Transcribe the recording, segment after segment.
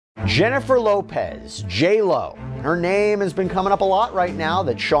Jennifer Lopez, J-Lo. Her name has been coming up a lot right now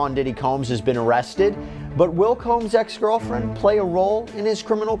that Sean Diddy Combs has been arrested. But will Combs' ex-girlfriend play a role in his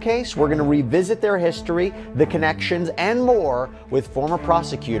criminal case? We're going to revisit their history, the connections, and more with former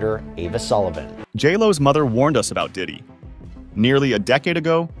prosecutor Ava Sullivan. J-Lo's mother warned us about Diddy. Nearly a decade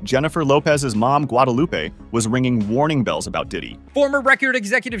ago, Jennifer Lopez's mom, Guadalupe, was ringing warning bells about Diddy. Former Record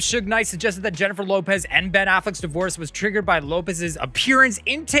executive Suge Knight suggested that Jennifer Lopez and Ben Affleck's divorce was triggered by Lopez's appearance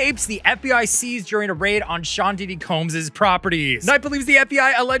in tapes the FBI seized during a raid on Sean Diddy Combs' properties. Knight believes the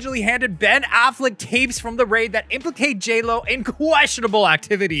FBI allegedly handed Ben Affleck tapes from the raid that implicate J-Lo in questionable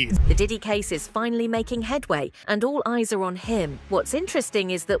activities. The Diddy case is finally making headway, and all eyes are on him. What's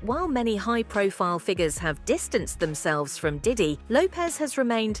interesting is that while many high-profile figures have distanced themselves from Diddy, Lopez has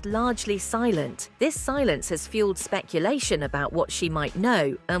remained largely silent. This silence has fueled speculation about what she might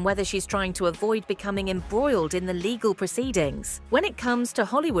know and whether she's trying to avoid becoming embroiled in the legal proceedings. When it comes to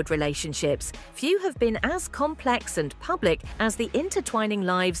Hollywood relationships, few have been as complex and public as the intertwining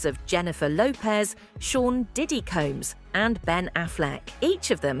lives of Jennifer Lopez, Sean Diddy Combs, and Ben Affleck.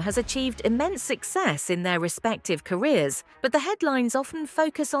 Each of them has achieved immense success in their respective careers, but the headlines often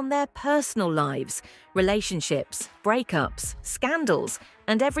focus on their personal lives, relationships, breakups, scandals,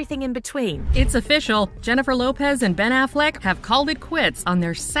 and everything in between. It's official. Jennifer Lopez and Ben Affleck have called it quits on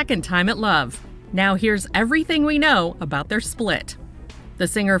their second time at love. Now here's everything we know about their split. The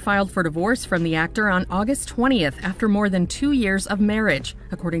singer filed for divorce from the actor on August 20th after more than 2 years of marriage,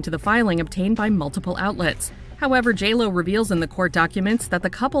 according to the filing obtained by multiple outlets. However, J-Lo reveals in the court documents that the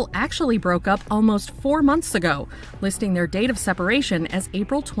couple actually broke up almost 4 months ago, listing their date of separation as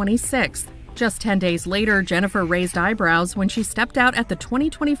April 26th. Just 10 days later, Jennifer raised eyebrows when she stepped out at the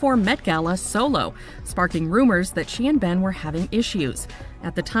 2024 Met Gala solo, sparking rumors that she and Ben were having issues.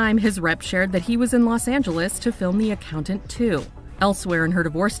 At the time, his rep shared that he was in Los Angeles to film The Accountant 2. Elsewhere in her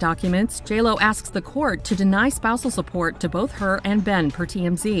divorce documents, J-Lo asks the court to deny spousal support to both her and Ben per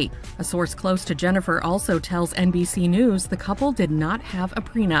TMZ. A source close to Jennifer also tells NBC News the couple did not have a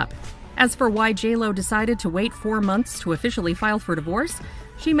prenup. As for why J-Lo decided to wait 4 months to officially file for divorce,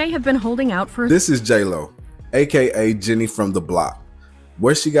 she may have been holding out for— This is J-Lo, aka Jenny from the Block.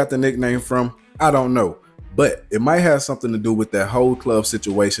 Where she got the nickname from, I don't know. But it might have something to do with that whole club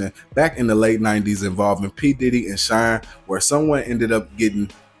situation back in the late 90s involving P. Diddy and Shine, where someone ended up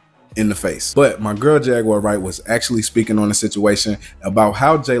getting in the face. But my girl Jaguar Wright was actually speaking on the situation about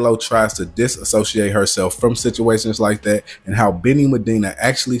how J-Lo tries to disassociate herself from situations like that, and how Benny Medina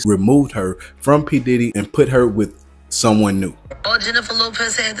actually removed her from P. Diddy and put her with someone new. All Jennifer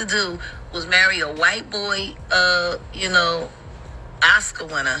Lopez had to do was marry a white boy, Oscar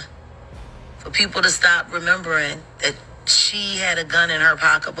winner, for people to stop remembering that she had a gun in her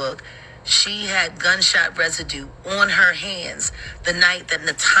pocketbook. She had gunshot residue on her hands the night that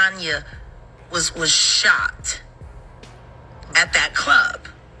Natanya was shot at that club.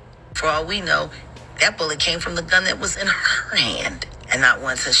 For all we know, that bullet came from the gun that was in her hand. And not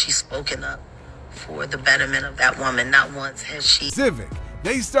once has she spoken up for the betterment of that woman. Not once has she. Civic.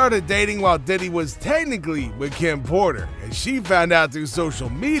 They started dating while Diddy was technically with Kim Porter, and she found out through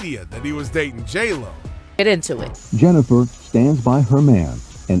social media that he was dating J-Lo. Get into it. Jennifer stands by her man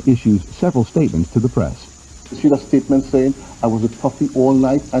and issues several statements to the press. She got a statement saying, I was with Puffy all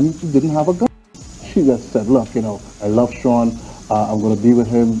night and he didn't have a gun. She just said, look, I love Sean, I'm going to be with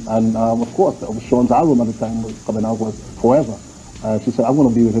him. And of course, Sean's album at the time was coming out was Forever. She said, I'm going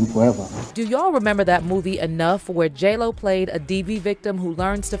to be with him forever. Do y'all remember that movie Enough, where J-Lo played a DV victim who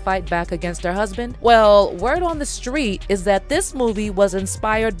learns to fight back against her husband? Well, word on the street is that this movie was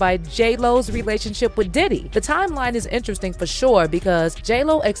inspired by J-Lo's relationship with Diddy. The timeline is interesting for sure because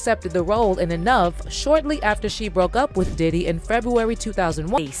J-Lo accepted the role in Enough shortly after she broke up with Diddy in February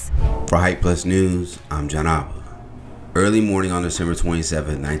 2001. For Hype Plus News, I'm John Abba. Early morning on December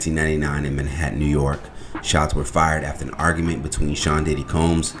 27, 1999 in Manhattan, New York, shots were fired after an argument between Sean Diddy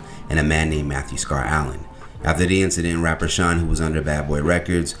Combs and a man named Matthew Scar Allen. After the incident, rapper Sean, who was under Bad Boy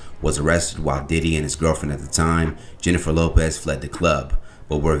Records, was arrested while Diddy and his girlfriend at the time, Jennifer Lopez, fled the club,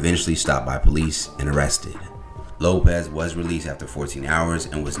 but were eventually stopped by police and arrested. Lopez was released after 14 hours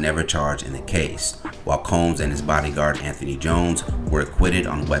and was never charged in the case, while Combs and his bodyguard Anthony Jones were acquitted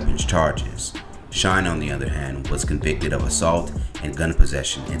on weapons charges. Shine, on the other hand, was convicted of assault and gun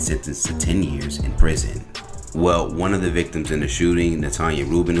possession and sentenced to 10 years in prison. Well, one of the victims in the shooting, Natanya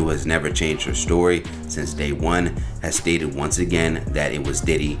Rubin, who has never changed her story since day one, has stated once again that it was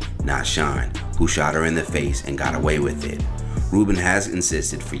Diddy, not Shine, who shot her in the face and got away with it. Rubin has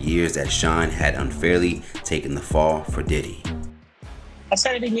insisted for years that Shine had unfairly taken the fall for Diddy. I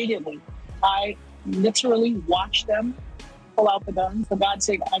said it immediately. I literally watched them pull out the gun. For God's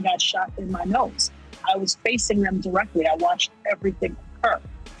sake, I got shot in my nose. I was facing them directly. I watched everything occur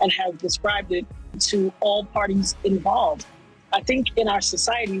and have described it to all parties involved. I think in our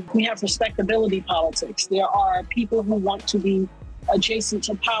society, we have respectability politics. There are people who want to be adjacent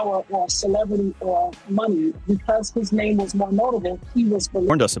to power or celebrity or money. Because his name was more notable, he was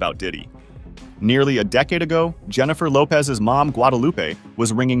warned us about Diddy. Nearly a decade ago, Jennifer Lopez's mom, Guadalupe,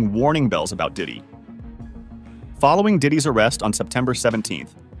 was ringing warning bells about Diddy. Following Diddy's arrest on September 17th,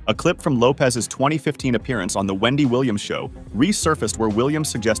 a clip from Lopez's 2015 appearance on The Wendy Williams Show resurfaced where Williams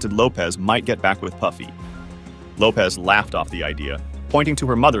suggested Lopez might get back with Puffy. Lopez laughed off the idea, pointing to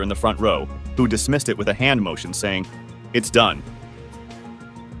her mother in the front row, who dismissed it with a hand motion saying, "It's done."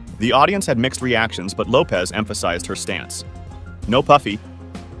 The audience had mixed reactions, but Lopez emphasized her stance. No Puffy.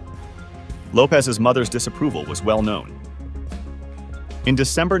 Lopez's mother's disapproval was well known. In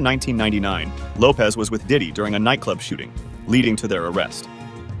December 1999, Lopez was with Diddy during a nightclub shooting, leading to their arrest.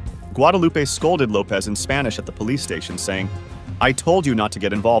 Guadalupe scolded Lopez in Spanish at the police station, saying, "I told you not to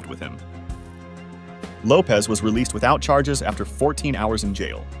get involved with him." Lopez was released without charges after 14 hours in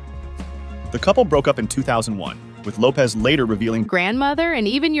jail. The couple broke up in 2001, with Lopez later revealing, "Grandmother and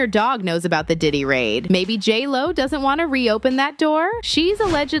even your dog knows about the Diddy raid. Maybe J-Lo doesn't want to reopen that door? She's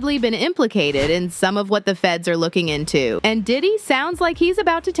allegedly been implicated in some of what the feds are looking into. And Diddy sounds like he's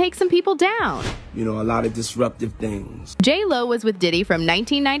about to take some people down. You know, a lot of disruptive things." J-Lo was with Diddy from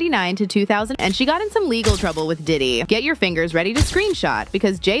 1999 to 2000, and she got in some legal trouble with Diddy. Get your fingers ready to screenshot,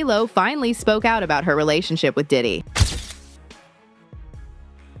 because J-Lo finally spoke out about her relationship with Diddy.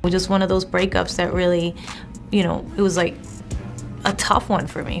 Just one of those breakups that really, you know, it was like a tough one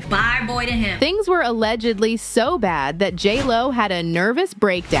for me. Bye, boy to him. Things were allegedly so bad that J-Lo had a nervous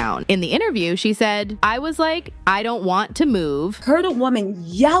breakdown. In the interview, she said, "I was like, I don't want to move." Heard a woman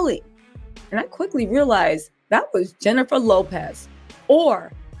yelling, and I quickly realized that was Jennifer Lopez,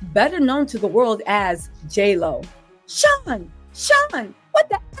 or better known to the world as J-Lo. Sean, what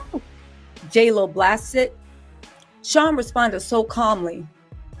the hell? J-Lo blasts it. Sean responded so calmly,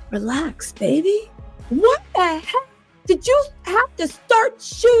 "Relax, baby. What the heck did you have to start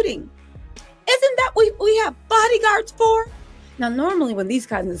shooting? Isn't that what we have bodyguards for?" Now, normally when these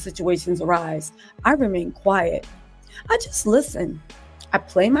kinds of situations arise, I remain quiet. I just listen. I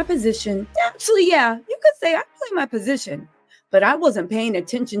play my position. Actually, yeah, you could say I play my position. But I wasn't paying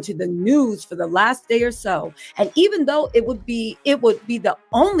attention to the news for the last day or so. And even though it would be the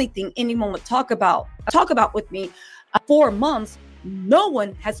only thing anyone would talk about with me 4 months, no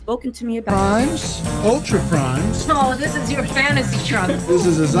one has spoken to me about Primes, ultra primes. Oh, this is your fantasy truck. This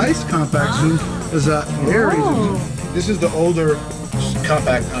is a Zeiss compact zoom. There's a Airy zoom. This is the older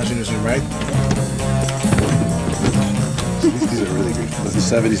compact conjugator zoom, right? These are really good. The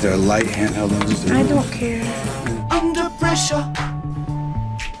 70s, they're light handheld lenses. I don't care. Under pressure.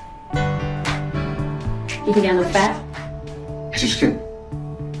 You can handle fat? Just kidding.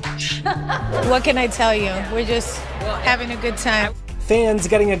 What can I tell you? We're just having a good time. Fans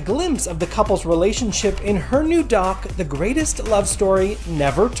getting a glimpse of the couple's relationship in her new doc, The Greatest Love Story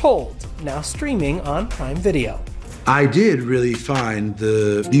Never Told, now streaming on Prime Video. I did really find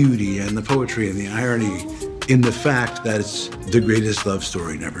the beauty and the poetry and the irony in the fact that it's the greatest love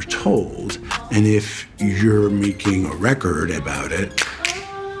story never told. And if you're making a record about it,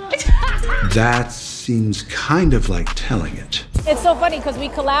 that seems kind of like telling it. It's so funny because we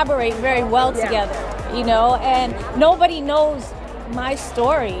collaborate very well together, you know, and nobody knows my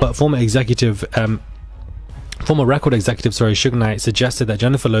story. But former record executive, Suge Knight, suggested that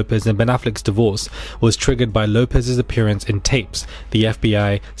Jennifer Lopez and Ben Affleck's divorce was triggered by Lopez's appearance in tapes the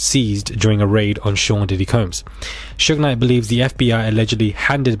FBI seized during a raid on Sean Diddy Combs. Suge Knight believes the FBI allegedly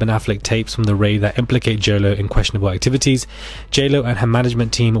handed Ben Affleck tapes from the raid that implicate J-Lo in questionable activities. J-Lo and her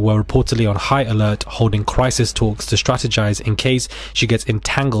management team were reportedly on high alert, holding crisis talks to strategize in case she gets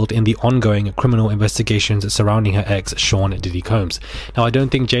entangled in the ongoing criminal investigations surrounding her ex, Sean Diddy Combs. Now, I don't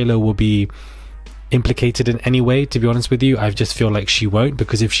think J-Lo will be implicated in any way, to be honest with you. I just feel like she won't,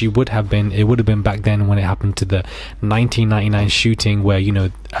 because if she would have been, it would have been back then when it happened to the 1999 shooting where, you know,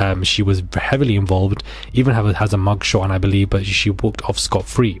 she was heavily involved, even has a mugshot on, I believe, but she walked off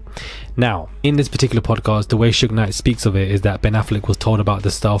scot-free. Now, in this particular podcast, the way Suge Knight speaks of it is that Ben Affleck was told about the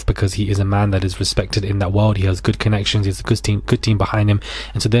stuff because he is a man that is respected in that world. He has good connections, he has a good team behind him,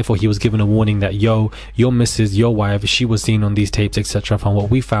 and so therefore he was given a warning that, yo, your missus, your wife, she was seen on these tapes, etc. From what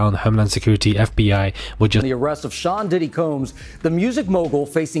we found, Homeland Security, FBI were just... The arrest of Sean Diddy Combs, the music mogul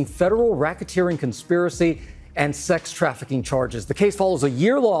facing federal racketeering conspiracy and sex trafficking charges. The case follows a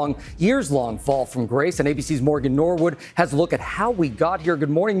years-long fall from grace, and ABC's Morgan Norwood has a look at how we got here. Good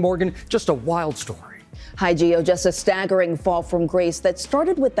morning, Morgan. Just a wild story. Hi, Gio. Just a staggering fall from grace that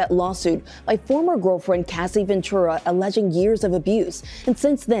started with that lawsuit by former girlfriend Cassie Ventura alleging years of abuse. And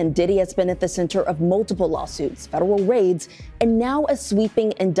since then, Diddy has been at the center of multiple lawsuits, federal raids, and now a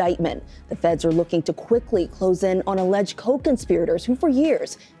sweeping indictment. The feds are looking to quickly close in on alleged co-conspirators who for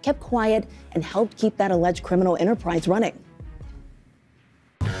years kept quiet and helped keep that alleged criminal enterprise running.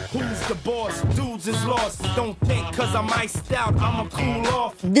 Who's the boss? Dudes is lost. Don't think cause I'm iced out, I'ma cool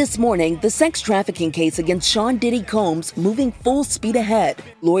off. This morning, the sex trafficking case against Sean Diddy Combs moving full speed ahead.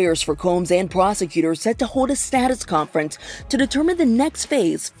 Lawyers for Combs and prosecutors set to hold a status conference to determine the next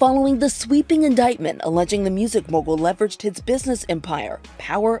phase following the sweeping indictment alleging the music mogul leveraged his business empire,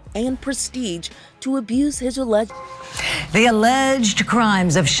 power, and prestige to abuse his alleged... The alleged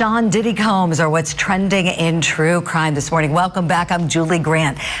crimes of Sean Diddy Combs are what's trending in true crime this morning. Welcome back. I'm Julie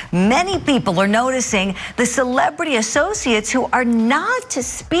Grant. Many people are noticing the celebrity associates who are not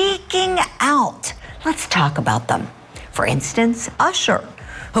speaking out. Let's talk about them. For instance, Usher,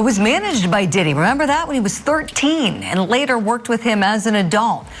 who was managed by Diddy. Remember that when he was 13 and later worked with him as an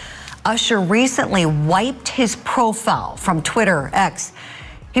adult. Usher recently wiped his profile from Twitter, X.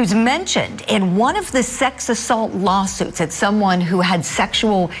 He was mentioned in one of the sex assault lawsuits at someone who had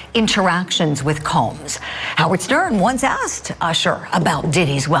sexual interactions with Combs. Howard Stern once asked Usher about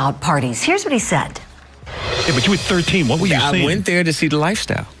Diddy's wild parties. Here's what he said. Yeah, but you were 13. What were you seeing? I went there to see the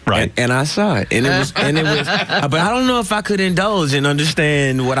lifestyle. Right. And I saw it. And it was, but I don't know if I could indulge and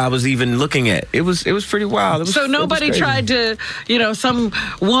understand what I was even looking at. It was pretty wild. So nobody tried to, some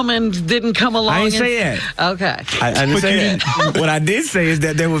woman didn't come along. I didn't say that. Okay. I didn't say that. What I did say is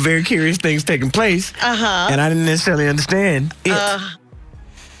that there were very curious things taking place. And I didn't necessarily understand it.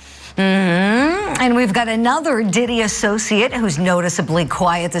 And we've got another Diddy associate who's noticeably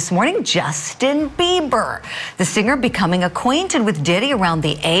quiet this morning, Justin Bieber. The singer becoming acquainted with Diddy around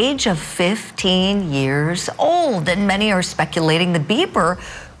the age of 15 years old. And many are speculating that Bieber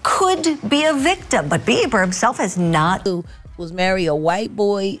could be a victim. But Bieber himself has not. Who was married a white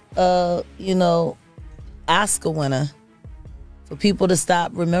boy, Oscar winner. For people to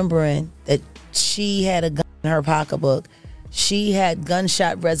stop remembering that she had a gun in her pocketbook. She had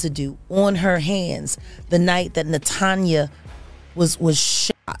gunshot residue on her hands the night that Natanya was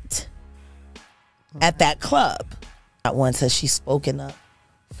shot at that club. Not once has she spoken up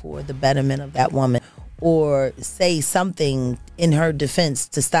for the betterment of that woman or say something in her defense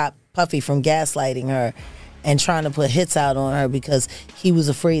to stop Puffy from gaslighting her and trying to put hits out on her because he was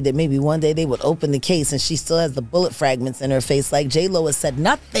afraid that maybe one day they would open the case and she still has the bullet fragments in her face like J-Lo has said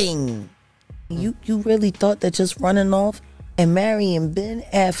nothing. You really thought that just running off and marrying Ben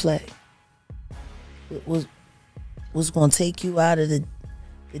Affleck was going to take you out of the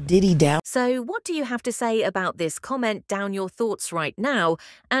Diddy down. So what do you have to say about this? Comment down your thoughts right now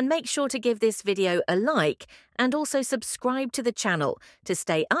and make sure to give this video a like and also subscribe to the channel to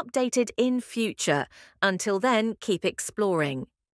stay updated in future. Until then, keep exploring.